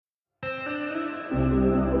Welcome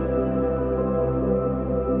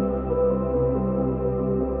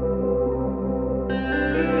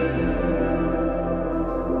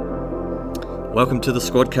to the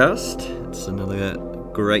Squadcast. It's another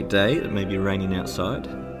great day. It may be raining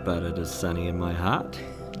outside, but it is sunny in my heart.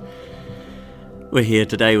 We're here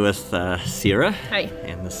today with Sarah. Hey.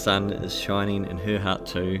 And the sun is shining in her heart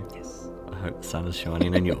too. Yes. I hope the sun is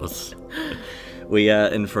shining in yours. We are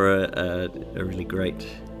in for a really great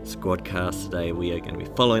Squadcast today. We are going to be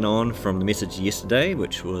following on from the message yesterday,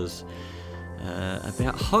 which was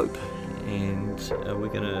about hope. And we're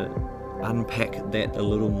going to unpack that a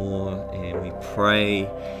little more, and we pray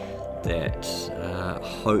that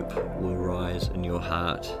hope will rise in your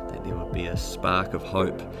heart, that there will be a spark of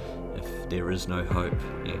hope if there is no hope,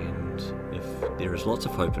 and if there is lots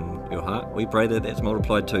of hope in your heart, we pray that that's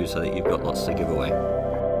multiplied too, so that you've got lots to give away.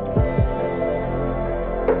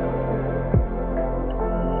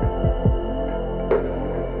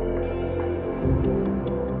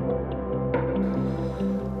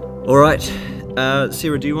 All right.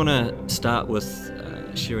 Sarah, do you want to start with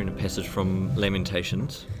sharing a passage from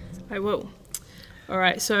Lamentations? I will. All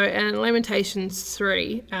right, so in Lamentations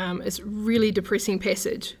 3, it's a really depressing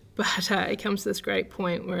passage, but it comes to this great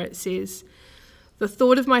point where it says, "The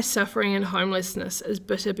thought of my suffering and homelessness is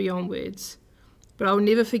bitter beyond words, but I'll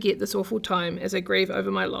never forget this awful time as I grieve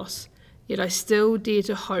over my loss, yet I still dare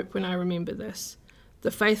to hope when I remember this.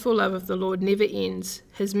 The faithful love of the Lord never ends,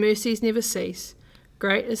 his mercies never cease.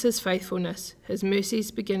 Great is his faithfulness, his mercies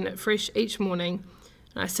begin afresh each morning.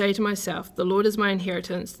 And I say to myself, the Lord is my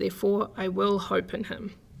inheritance, therefore I will hope in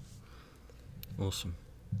him." Awesome.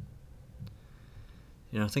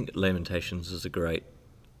 I think Lamentations is a great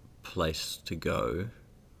place to go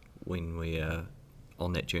when we are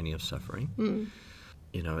on that journey of suffering.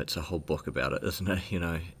 It's a whole book about it, isn't it?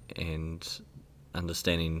 And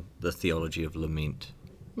understanding the theology of lament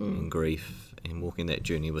and grief and walking that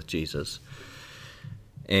journey with Jesus.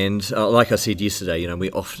 And like I said yesterday,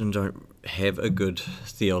 we often don't have a good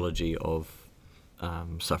theology of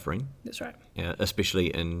suffering. That's right. Especially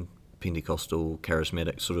in Pentecostal,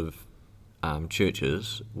 charismatic sort of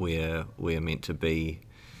churches where we're meant to be,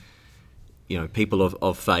 people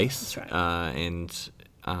of faith. That's right. And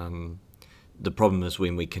the problem is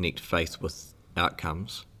when we connect faith with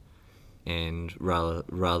outcomes, and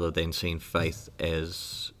rather than seeing faith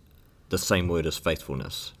as the same word as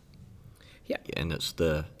faithfulness. Yeah. And it's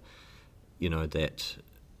the, that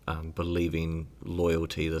believing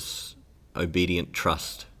loyalty, this obedient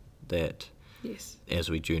trust that Yes. as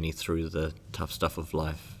we journey through the tough stuff of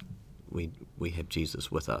life, we have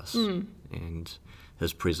Jesus with us and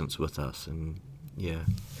his presence with us, and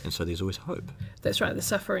and so there's always hope. That's right. The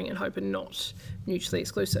suffering and hope are not mutually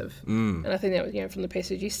exclusive. And I think that was, from the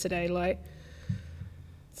passage yesterday, like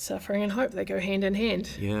suffering and hope, they go hand in hand.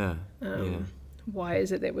 Yeah. Why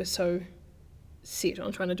is it that we're so set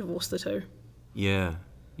on trying to divorce the two? Yeah.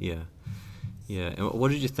 And what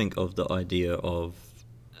did you think of the idea of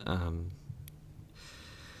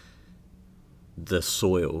the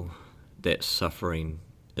soil that suffering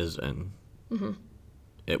is in? Mm-hmm.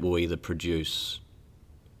 It will either produce,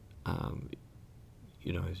 I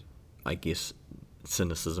guess,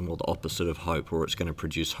 cynicism or the opposite of hope, or it's going to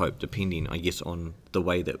produce hope, depending, I guess, on the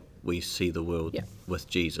way that we see the world with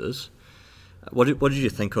Jesus. What did you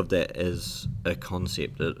think of that as a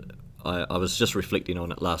concept? I was just reflecting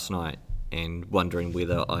on it last night and wondering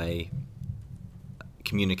whether I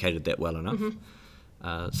communicated that well enough.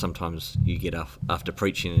 Mm-hmm. Sometimes you get up after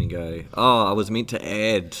preaching and go, "Oh, I was meant to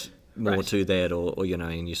add more to that," or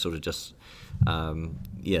and you sort of just, So,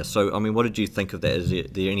 what did you think of that? Is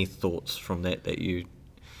there any thoughts from that you?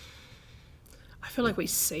 I feel like we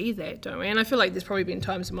see that, don't we? And I feel like there's probably been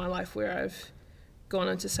times in my life where I've gone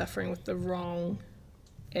into suffering with the wrong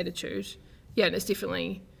attitude. Yeah, and it's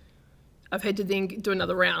definitely, I've had to then do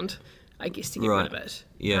another round, I guess, to get rid of it.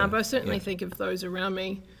 Yeah. But I certainly think of those around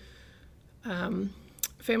me,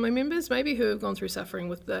 family members maybe, who have gone through suffering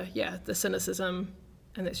with the cynicism,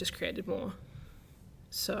 and that's just created more.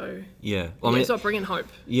 So it's not bringing hope.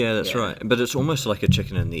 Yeah, that's right. But it's almost like a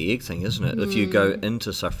chicken and the egg thing, isn't it? If you go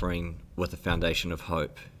into suffering with a foundation of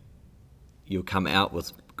hope, you'll come out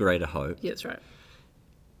with greater hope. Yeah, that's right.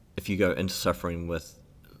 If you go into suffering with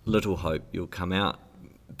little hope, you'll come out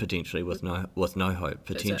potentially with no hope,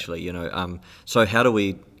 potentially. So how do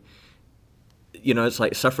we? It's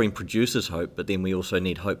like suffering produces hope, but then we also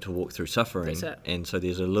need hope to walk through suffering. That's it. And so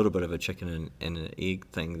there's a little bit of a chicken and an egg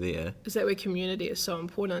thing there. Is that where community is so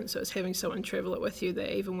important? So it's having someone travel it with you,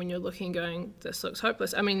 that even when you're looking going, this looks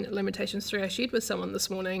hopeless. Lamentations 3 I shared with someone this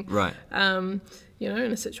morning. Right. In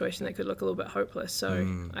a situation that could look a little bit hopeless.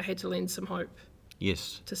 So I had to lend some hope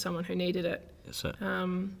Yes. to someone who needed it. That's it.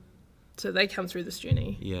 So they come through this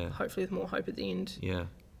journey, Yeah. hopefully with more hope at the end, Yeah.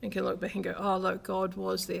 and can look back and go, oh, look, God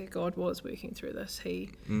was there. God was working through this.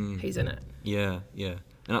 He's in it. Yeah, yeah.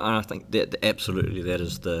 And I think that absolutely that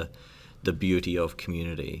is the beauty of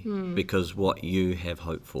community, because what you have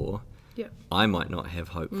hope for, Yep. I might not have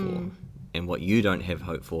hope for, and what you don't have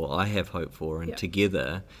hope for, I have hope for, and Yep.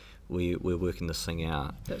 together we're working this thing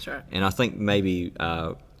out. That's right. And I think maybe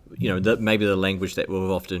maybe the language that we've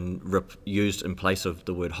often used in place of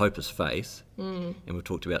the word hope is faith, and we've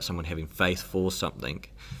talked about someone having faith for something,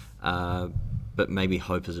 but maybe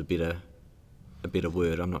hope is a better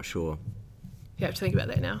word. I'm not sure. You have to think about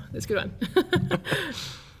that now. That's a good one.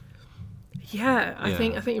 I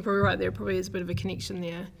think you're probably right. There probably is a bit of a connection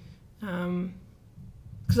there,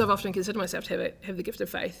 because I've often considered myself to have the gift of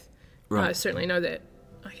faith. Right. And I certainly know that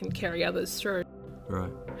I can carry others through,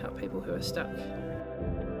 Right. help people who are stuck.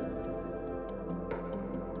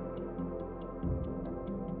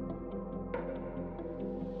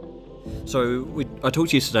 So I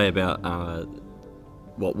talked yesterday about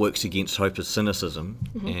what works against hope is cynicism,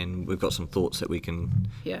 and we've got some thoughts that we can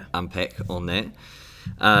unpack on that.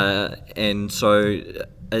 And so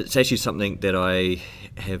it's actually something that I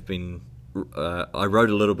have been, I wrote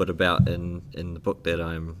a little bit about in the book that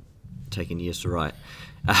I'm taking years to write.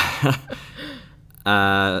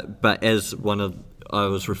 But I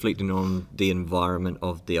was reflecting on the environment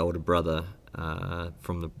of the older brother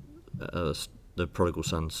from the prodigal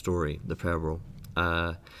son story, the parable.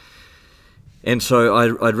 And so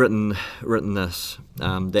I'd written this,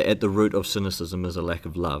 that at the root of cynicism is a lack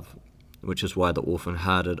of love, which is why the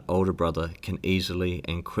orphan-hearted older brother can easily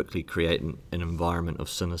and quickly create an environment of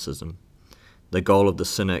cynicism. The goal of the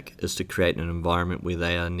cynic is to create an environment where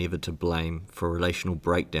they are never to blame for relational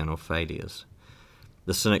breakdown or failures.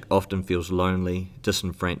 The cynic often feels lonely,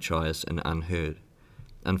 disenfranchised, and unheard.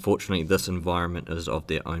 Unfortunately, this environment is of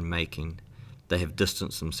their own making. They have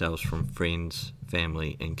distanced themselves from friends,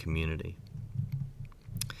 family, and community.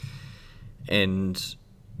 And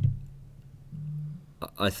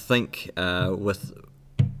I think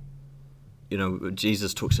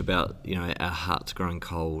Jesus talks about, our hearts growing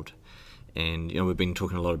cold. And, we've been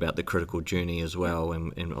talking a lot about the critical journey as well,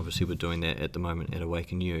 and obviously we're doing that at the moment at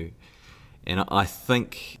Awaken You. And I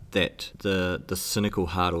think that the cynical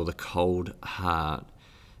heart or the cold heart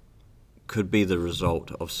could be the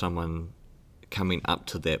result of someone coming up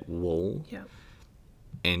to that wall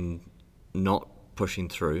and not pushing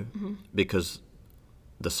through because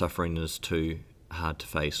the suffering is too hard to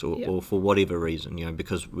face, or for whatever reason,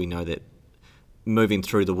 because we know that moving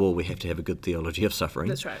through the wall we have to have a good theology of suffering.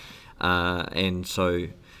 That's right. And so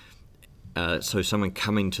someone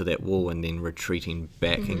coming to that wall and then retreating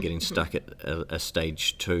back and getting stuck at a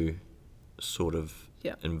stage 2 sort of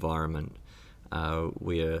environment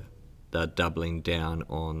where they're doubling down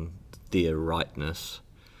on their rightness,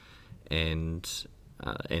 and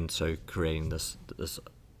so creating this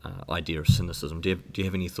idea of cynicism. Do you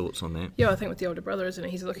have any thoughts on that? Yeah, I think with the older brother, isn't it?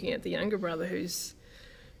 He's looking at the younger brother who's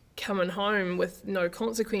coming home with no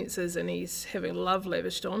consequences, and he's having love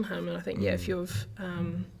lavished on him. And I think, if you've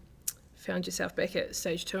found yourself back at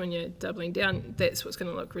stage 2 and you're doubling down, that's what's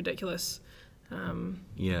going to look ridiculous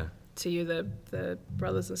to you, the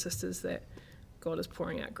brothers and sisters that God is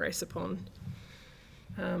pouring out grace upon.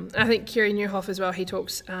 I think Kerry Newhoff as well, he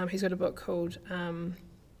talks, he's got a book called,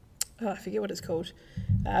 I forget what it's called,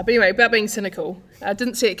 but anyway, about being cynical. I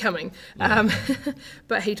didn't see it coming,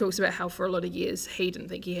 but he talks about how for a lot of years he didn't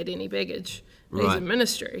think he had any baggage. Right. He's in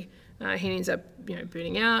ministry. He ends up,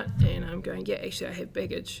 burning out and going, actually I have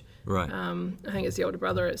baggage. Right. I think as the older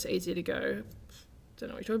brother, it's easier to go, don't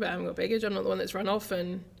know what you're talking about, I haven't got baggage, I'm not the one that's run off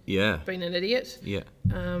and been an idiot. Yeah.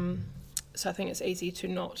 So I think it's easy to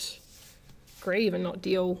not grieve and not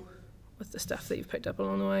deal with the stuff that you've picked up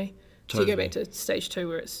along the way. Totally. So you go back to stage 2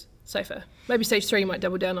 where it's safer. Maybe stage 3 you might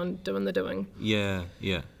double down on doing the doing. Yeah,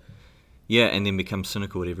 and then become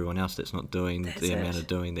cynical at everyone else that's not doing amount of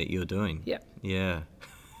doing that you're doing. Yep. Yeah.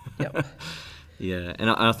 Yep. Yeah, and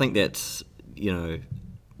I think that's, the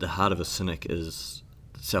heart of a cynic is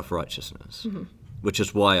self-righteousness, which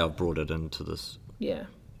is why I've brought it into this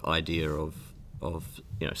idea of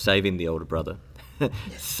saving the older brother,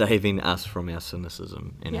 saving us from our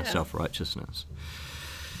cynicism and our self-righteousness.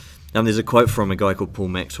 There's a quote from a guy called Paul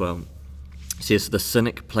Maxwell. It says, "The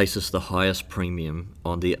cynic places the highest premium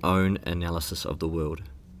on their own analysis of the world.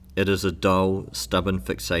 It is a dull, stubborn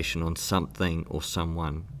fixation on something or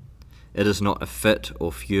someone. It is not a fit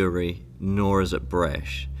or fury, nor is it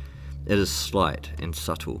brash. It is slight and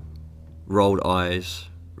subtle. Rolled eyes,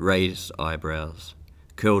 raised eyebrows,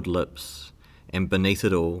 curled lips, and beneath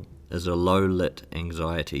it all, is a low-lit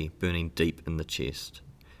anxiety burning deep in the chest.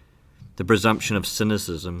 The presumption of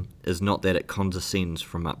cynicism is not that it condescends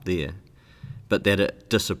from up there, but that it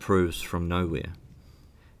disapproves from nowhere.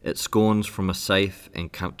 It scorns from a safe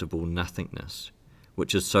and comfortable nothingness,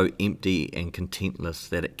 which is so empty and contentless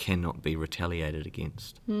that it cannot be retaliated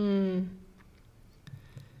against. And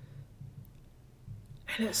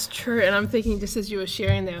it's true. And I'm thinking, just as you were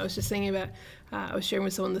sharing that, I was just thinking about, I was sharing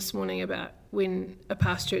with someone this morning about when a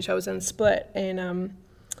past church I was in split, and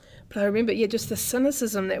but I remember, just the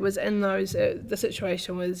cynicism that was in those. The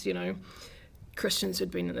situation was, Christians who'd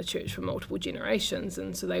been in the church for multiple generations,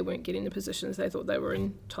 and so they weren't getting the positions they thought they were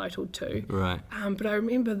entitled to. Right. But I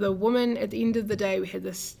remember the woman, at the end of the day, we had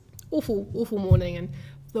this awful morning, and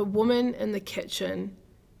the woman in the kitchen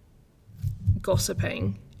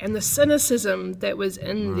gossiping, and the cynicism that was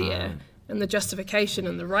in there, and the justification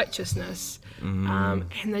and the righteousness,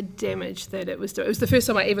 and the damage that it was doing. It was the first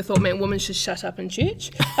time I ever thought, man, women should shut up in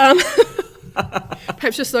church.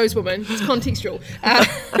 Perhaps just those women. It's contextual.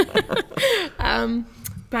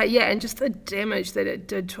 But and just the damage that it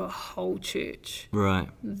did to a whole church. Right.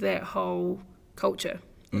 That whole culture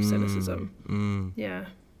of cynicism. Yeah.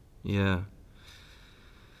 Yeah.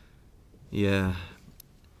 Yeah.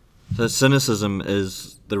 So cynicism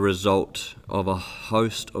is the result of a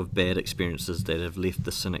host of bad experiences that have left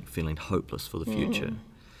the cynic feeling hopeless for the future.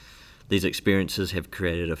 These experiences have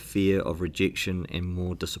created a fear of rejection and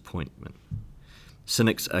more disappointment.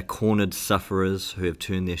 Cynics are cornered sufferers who have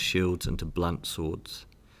turned their shields into blunt swords.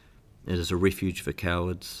 It is a refuge for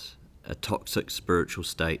cowards, a toxic spiritual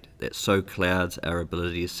state that so clouds our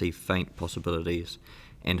ability to see faint possibilities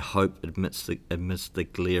and hope amidst the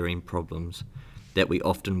glaring problems that we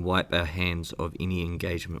often wipe our hands of any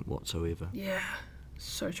engagement whatsoever. Yeah,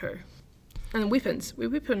 so true. And weapons, we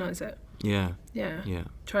weaponize it. Yeah.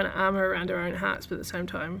 Trying to armour around our own hearts, but at the same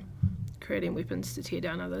time, creating weapons to tear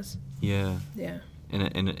down others. Yeah.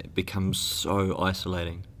 And it becomes so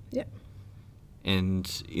isolating. Yeah.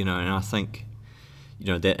 And, and I think,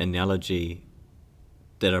 that analogy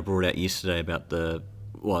that I brought out yesterday about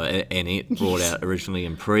Annette brought out originally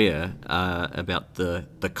in prayer, about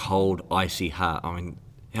the cold, icy heart. I mean,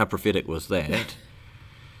 how prophetic was that?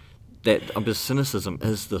 That cynicism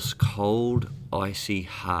is this cold, icy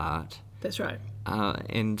heart. That's right.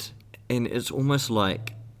 And it's almost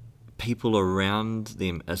like people around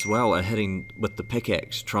them as well are hitting with the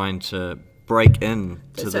pickaxe, trying to break in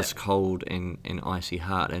to this cold and icy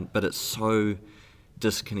heart. But it's so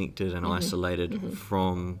disconnected and isolated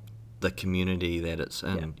from the community that it's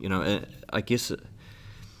in. I guess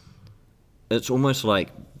it's almost like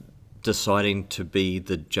deciding to be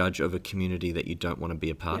the judge of a community that you don't want to be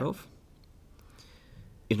a part of.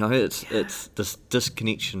 It's this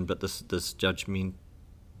disconnection, but this judgment,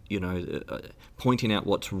 pointing out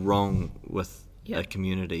what's wrong with a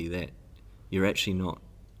community that you're actually not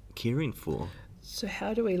caring for. So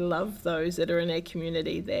how do we love those that are in our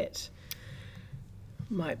community that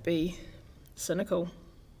might be cynical?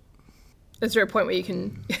 Is there a point where you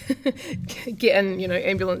can get in,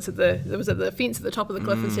 ambulance there was the fence at the top of the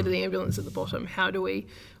cliff instead of the ambulance at the bottom? How do we,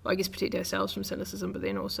 protect ourselves from cynicism, but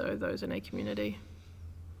then also those in our community?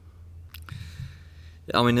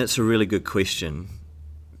 I mean, that's a really good question,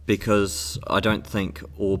 because I don't think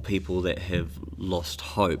all people that have lost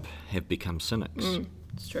hope have become cynics.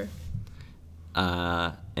 It's true.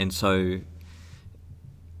 And so,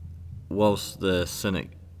 whilst the cynic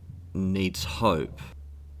needs hope,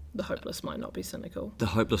 the hopeless might not be cynical.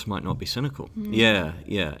 Yeah.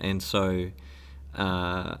 And so,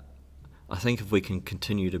 I think if we can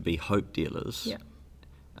continue to be hope dealers,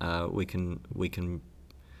 we can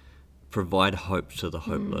provide hope to the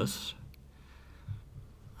hopeless.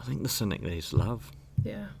 I think the cynic needs love.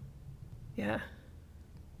 Yeah.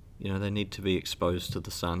 They need to be exposed to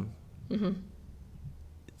the sun.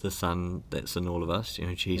 The sun that's in all of us,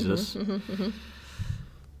 Jesus.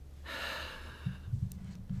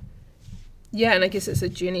 Yeah, and I guess it's a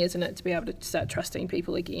journey, isn't it, to be able to start trusting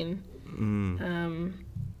people again. And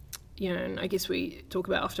I guess we talk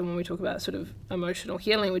about, often when we talk about sort of emotional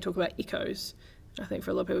healing, we talk about echoes. I think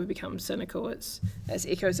for a lot of people who become cynical, it's as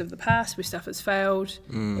echoes of the past, where stuff has failed,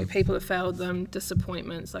 where people have failed them,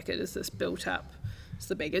 disappointments, like it is this built up, it's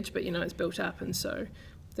the baggage, but it's built up, and so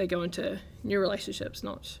they go into new relationships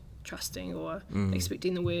not trusting or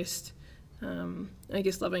expecting the worst. I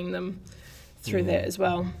guess loving them through that as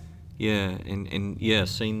well. Yeah, and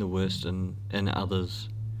seeing the worst in others.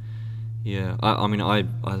 Yeah, I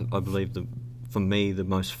believe for me the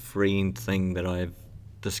most freeing thing that I've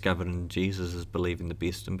discovered in Jesus is believing the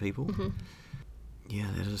best in people. Yeah,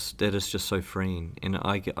 that is just so freeing, and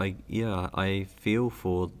I feel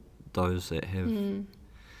for those that have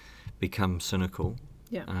become cynical.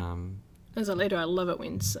 Yeah. As a leader, I love it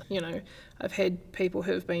when, I've had people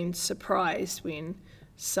who have been surprised when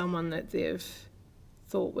someone that they've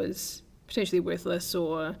thought was potentially worthless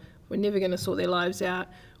or were never going to sort their lives out,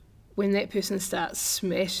 when that person starts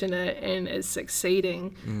smashing it and is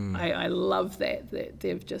succeeding, I love that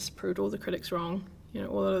they've just proved all the critics wrong.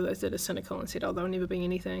 All of those that are cynical and said, oh, they'll never be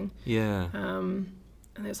anything. Yeah. And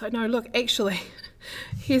it's like, no, look, actually,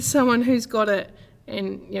 here's someone who's got it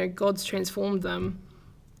and, God's transformed them.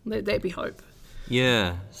 Let that be hope.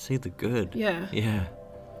 Yeah, see the good. Yeah.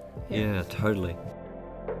 Yeah, totally.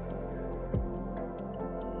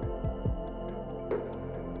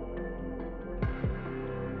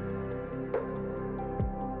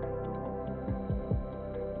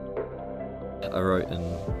 I wrote in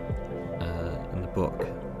the book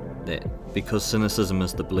that because cynicism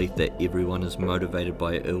is the belief that everyone is motivated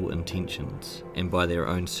by ill intentions and by their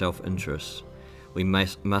own self-interest, we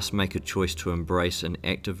must make a choice to embrace and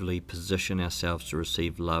actively position ourselves to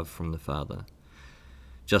receive love from the Father.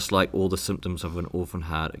 Just like all the symptoms of an orphan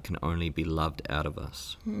heart, it can only be loved out of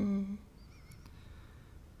us.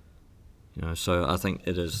 So I think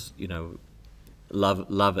it is,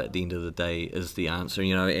 love at the end of the day is the answer,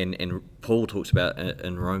 and Paul talks about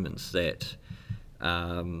in Romans that,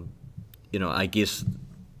 I guess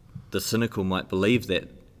the cynical might believe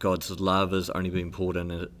that God's love is only being poured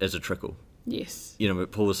in as a trickle. Yes.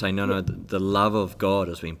 But Paul was saying, no, the love of God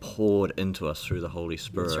has been poured into us through the Holy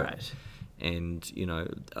Spirit. That's right. And,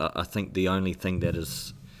 I think the only thing that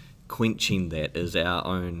is quenching that is our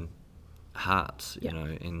own hearts,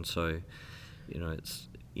 and so, it's,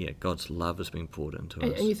 God's love has been poured into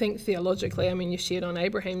us. And you think theologically, you shared on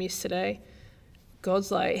Abraham yesterday, God's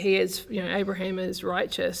like, he is, Abraham is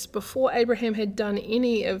righteous. Before Abraham had done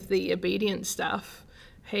any of the obedient stuff,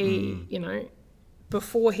 he,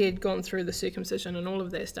 before he had gone through the circumcision and all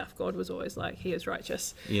of that stuff, God was always like, he is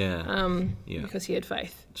righteous. Yeah. Because he had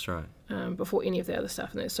faith. That's right. Before any of the other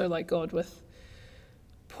stuff. And it's so like God with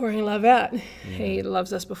pouring love out. He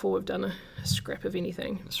loves us before we've done a scrap of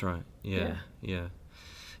anything. That's right. Yeah.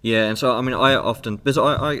 And so, I often, because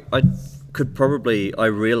I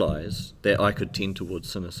realise that I could tend towards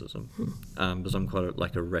cynicism, because I'm quite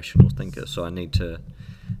like a rational thinker, so I need to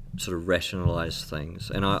sort of rationalise things.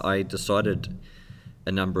 And I decided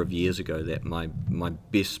a number of years ago that my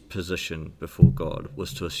best position before God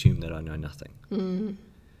was to assume that I know nothing.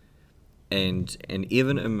 And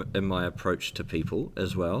even in my approach to people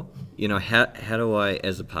as well, how do I,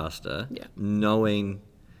 as a pastor, knowing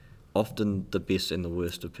often the best and the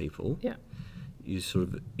worst of people,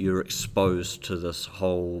 you're exposed to this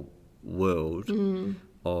whole world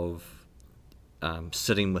of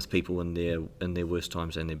sitting with people in their worst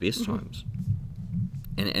times and their best times.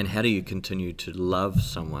 And how do you continue to love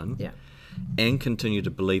someone and continue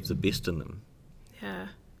to believe the best in them?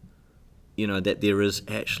 That there is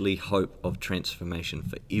actually hope of transformation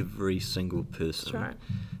for every single person. That's right.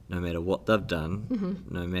 No matter what they've done,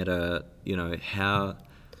 no matter, how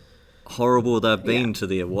horrible they've been to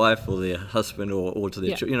their wife or their husband or to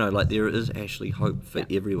their children, there is actually hope for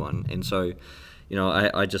everyone. And so,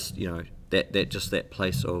 I just, that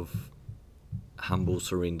place of humble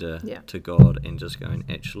surrender to God and just going,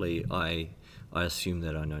 actually, I assume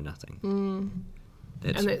that I know nothing.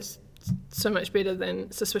 That's so much better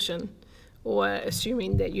than suspicion or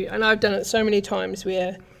assuming that you, and I've done it so many times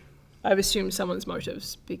where I've assumed someone's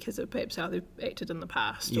motives because of perhaps how they've acted in the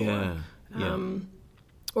past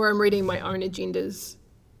or I'm reading my own agendas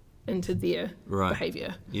into their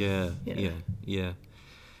behaviour. Yeah.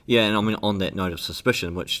 And on that note of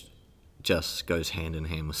suspicion, which just goes hand in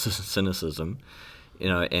hand with cynicism,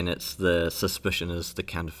 and it's the suspicion is the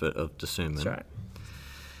counterfeit of discernment. That's right.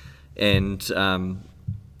 And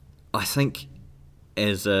I think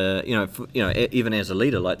as a, even as a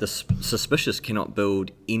leader, like the suspicious cannot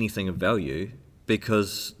build anything of value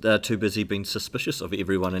because they're too busy being suspicious of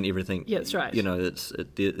everyone and everything. Yeah, that's right.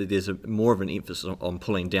 There's more of an emphasis on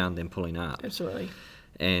pulling down than pulling up. Absolutely.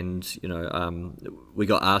 And, we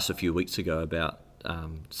got asked a few weeks ago about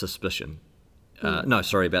suspicion.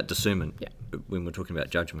 About discernment when we're talking about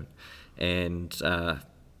judgment. And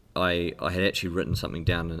I had actually written something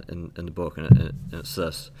down in the book, and it's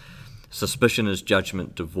this. Suspicion is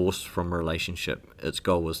judgment divorced from relationship. Its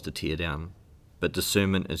goal was to tear down. But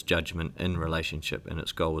discernment is judgment in relationship, and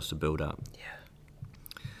its goal was to build up.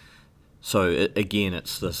 Yeah. So, again,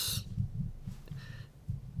 it's this,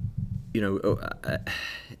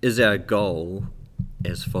 is our goal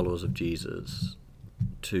as followers of Jesus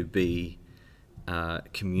to be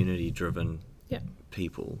community-driven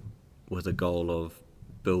people with a goal of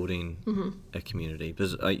building a community,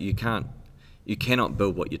 because you cannot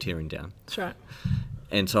build what you're tearing down. That's right.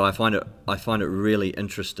 And so I find it really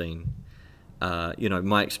interesting,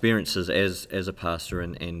 my experiences as a pastor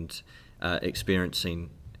and experiencing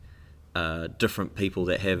different people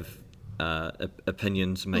that have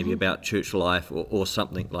opinions maybe about church life or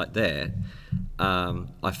something like that.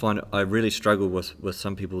 I really struggle with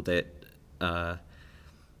some people that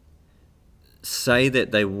say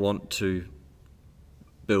that they want to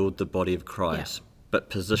build the body of Christ, but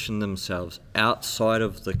position themselves outside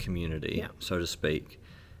of the community, so to speak,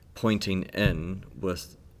 pointing in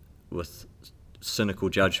with cynical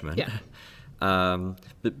judgment.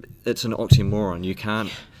 But it's an oxymoron.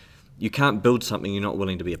 You can't build something you're not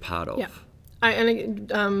willing to be a part of.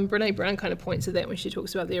 Brene Brown kind of points to that when she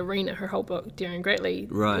talks about the arena. Her whole book, Daring Greatly,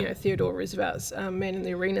 Theodore Roosevelt's Man in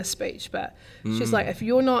the Arena speech. But she's like, if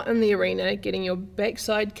you're not in the arena getting your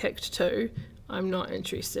backside kicked too, I'm not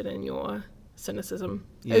interested in your cynicism,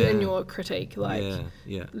 in your critique.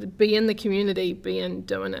 Be in the community, be in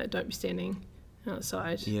doing it. Don't be standing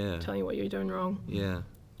outside telling you what you're doing wrong. Yeah,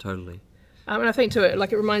 totally. And I think too,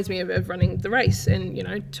 it reminds me of running the race,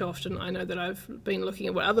 and too often I know that I've been looking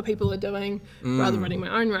at what other people are doing rather than running my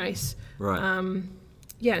own race. Right.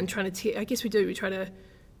 And trying to I guess we try to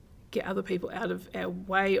get other people out of our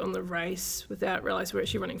way on the race without realising we're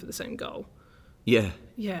actually running for the same goal. Yeah.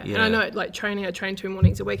 And I know, I train 2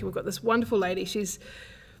 mornings a week, and we've got this wonderful lady. She's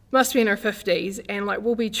must be in her 50s, and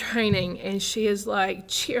we'll be training, and she is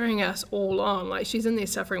cheering us all on. She's in there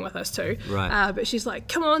suffering with us too. Right. But she's like,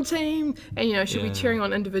 "Come on, team!" And she'll be cheering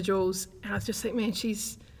on individuals, and I just think, man,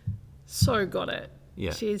 she's so got it.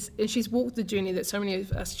 Yeah. She's walked the journey that so many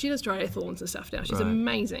of us. She does triathlons and stuff now. She's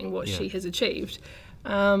amazing what she has achieved.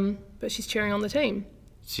 But she's cheering on the team.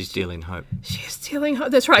 She's dealing hope. She is dealing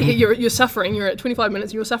hope. That's right. You're suffering. You're at 25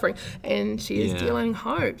 minutes and you're suffering. And she is dealing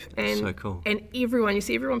hope. And so cool. And everyone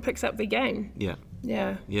picks up the game. Yeah.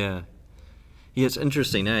 Yeah. Yeah. Yeah, it's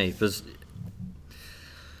interesting, because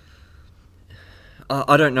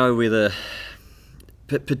I don't know whether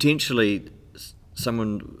potentially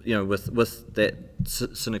someone, with that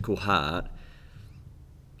cynical heart,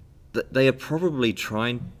 that they are probably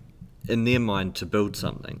trying in their mind to build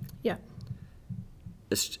something. Yeah.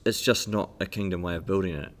 It's just not a kingdom way of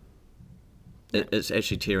building it. It's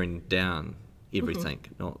actually tearing down everything,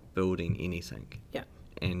 not building anything. Yeah.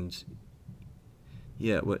 And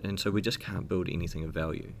so we just can't build anything of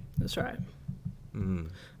value. That's right.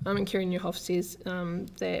 And Kieran Newhoff says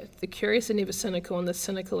that the curious are never cynical and the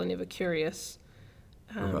cynical are never curious.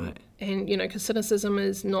 Right. And, because cynicism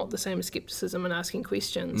is not the same as skepticism and asking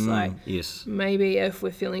questions. Yes. Maybe if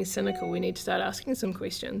we're feeling cynical, we need to start asking some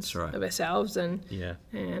questions of ourselves and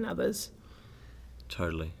others.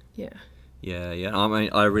 Totally. Yeah. Yeah. I mean,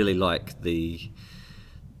 I really like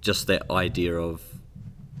just that idea of,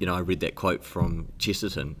 I read that quote from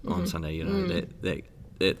Chesterton on Sunday,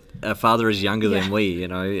 that our Father is younger than we,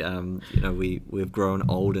 we've grown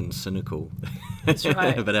old and cynical. That's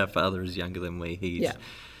right. But our Father is younger than we.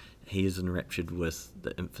 He is enraptured with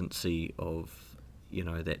the infancy of,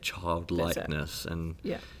 that childlikeness. And,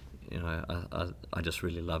 I just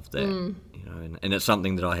really love that, and it's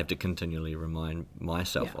something that I have to continually remind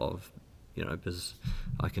myself of, because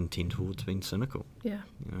I can tend towards being cynical. Yeah.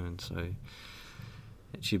 And so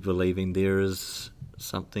actually believing there is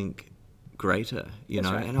something greater,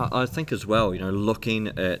 Right. And I think as well, looking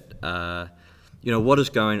at, what is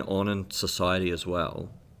going on in society as well,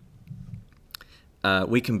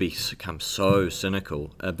 we can become so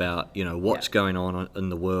cynical about, what's going on in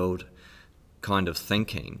the world kind of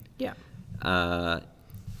thinking. Yeah.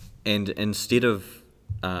 And instead of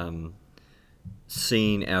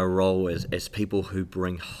seeing our role as people who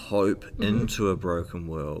bring hope into a broken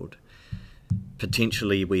world,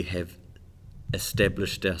 potentially we have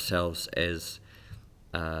established ourselves as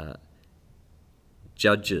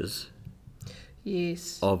judges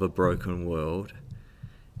of a broken world,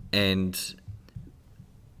 and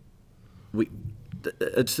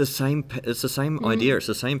it's the same idea. It's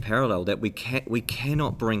the same parallel that we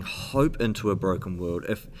cannot bring hope into a broken world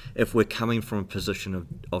if we're coming from a position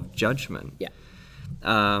of judgment. Yeah.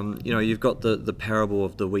 You've got the parable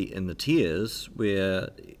of the wheat and the tares, where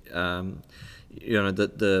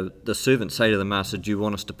the servants say to the master, "Do you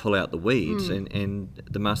want us to pull out the weeds?" And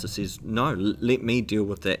the master says, "No, let me deal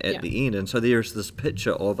with that at the end." And so there's this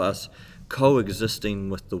picture of us coexisting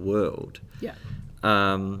with the world. Yeah.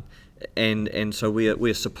 And so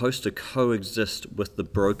we're supposed to coexist with the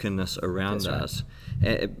brokenness around us.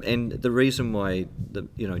 And the reason why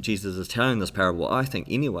Jesus is telling this parable, I think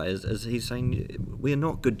anyway, is he's saying we're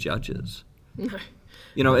not good judges. No.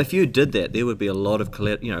 You know, if you did that, there would be a lot of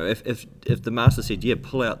collateral. You know, if the master said, "Yeah,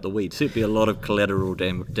 pull out the weeds," there'd be a lot of collateral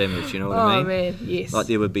damage. You know what I mean? Oh man, yes. Like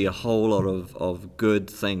there would be a whole lot of good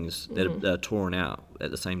things that are torn out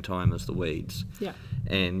at the same time as the weeds. Yeah.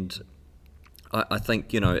 And I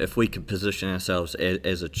think, you know, if we could position ourselves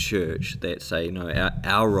as a church that say, you know,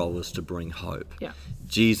 our role is to bring hope. Yeah.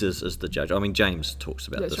 Jesus is the judge. I mean, James talks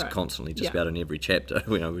about this constantly, just about in every chapter.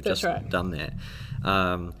 You know, we've just done that.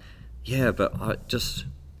 Yeah, but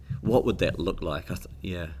what would that look like? I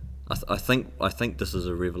think this is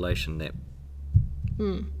a revelation that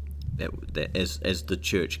as the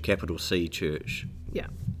church, capital C church. Yeah.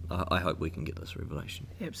 I hope we can get this revelation.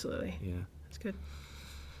 Absolutely. Yeah. That's good.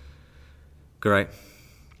 Great.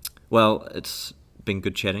 Well, it's been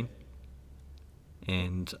good chatting.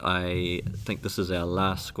 And I think this is our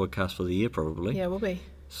last Squadcast for the year, probably. Yeah, we'll be.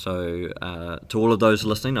 So, to all of those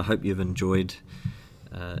listening, I hope you've enjoyed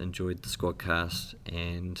the Squadcast.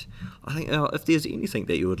 And I think if there's anything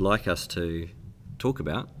that you would like us to talk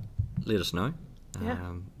about, let us know. Yeah.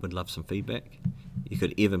 We'd love some feedback. You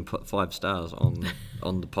could even put 5 stars on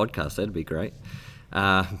the podcast. That'd be great.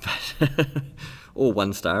 Or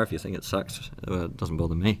 1 star if you think it sucks. It doesn't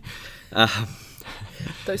bother me.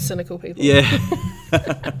 Those cynical people. Yeah.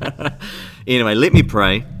 Anyway, let me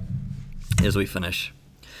pray as we finish.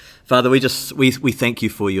 Father, we thank you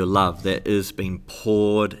for your love that is being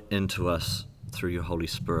poured into us through your Holy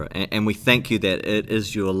Spirit. And we thank you that it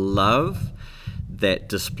is your love that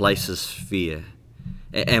displaces fear.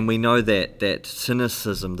 And we know that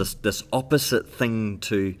cynicism, this opposite thing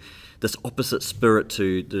to, this opposite spirit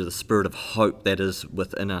to the spirit of hope that is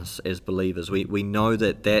within us as believers, we know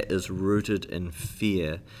that is rooted in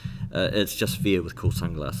fear. It's just fear with cool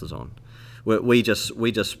sunglasses on. We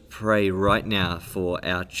just pray right now for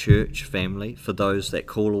our church family, for those that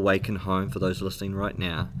call Awaken home, for those listening right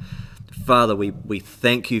now. Father, we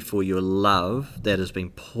thank you for your love that has been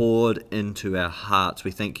poured into our hearts. We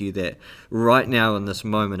thank you that right now in this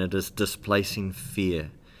moment it is displacing fear.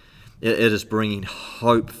 It is bringing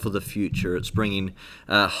hope for the future. It's bringing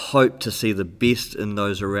hope to see the best in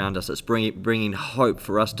those around us. It's bringing hope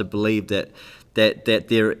for us to believe that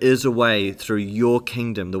there is a way through your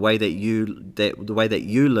kingdom, the way that you live, the way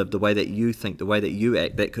that you think, the way that you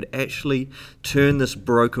act, that could actually turn this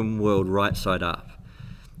broken world right side up.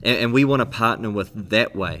 And we want to partner with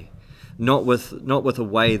that way, not with a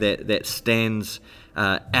way that stands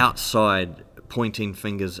outside pointing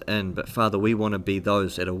fingers in, but Father, we want to be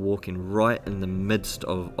those that are walking right in the midst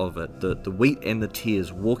of it, the wheat and the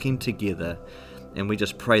tares walking together. And we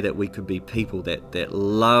just pray that we could be people that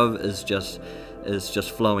love is just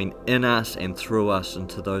flowing in us and through us and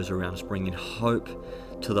to those around us, bringing hope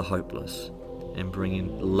to the hopeless and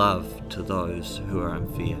bringing love to those who are in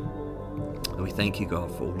fear. And we thank you, God,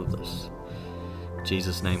 for all of this. In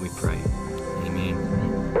Jesus' name we pray.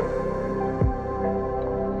 Amen.